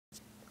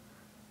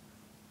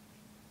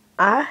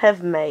I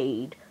have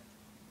made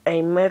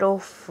a metal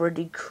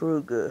Freddy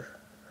Krueger.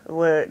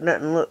 Well, it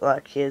doesn't look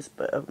like his,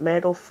 but a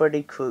metal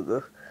Freddy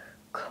Krueger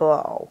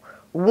claw.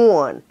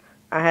 One,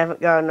 I haven't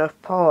got enough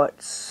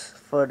parts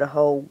for the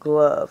whole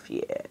glove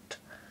yet,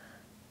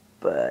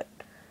 but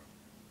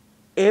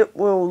it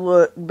will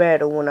look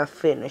better when I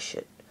finish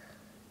it.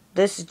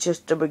 This is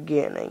just the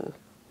beginning.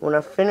 When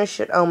I finish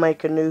it, I'll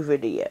make a new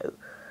video.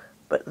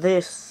 But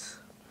this,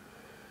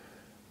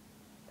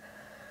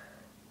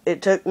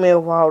 it took me a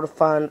while to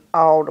find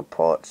all the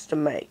parts to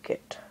make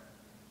it.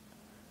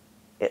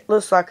 It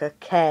looks like a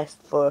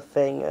cast for a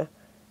finger.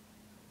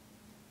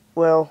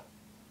 Well,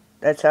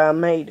 that's how I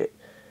made it.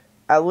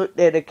 I looked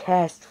at a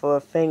cast for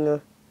a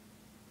finger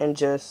and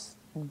just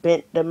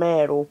bent the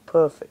metal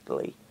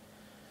perfectly.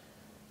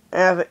 I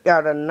haven't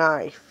got a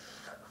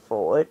knife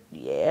for it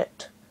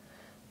yet,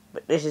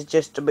 but this is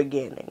just the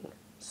beginning.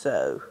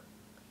 So,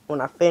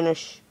 when I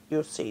finish,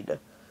 you'll see the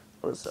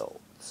result.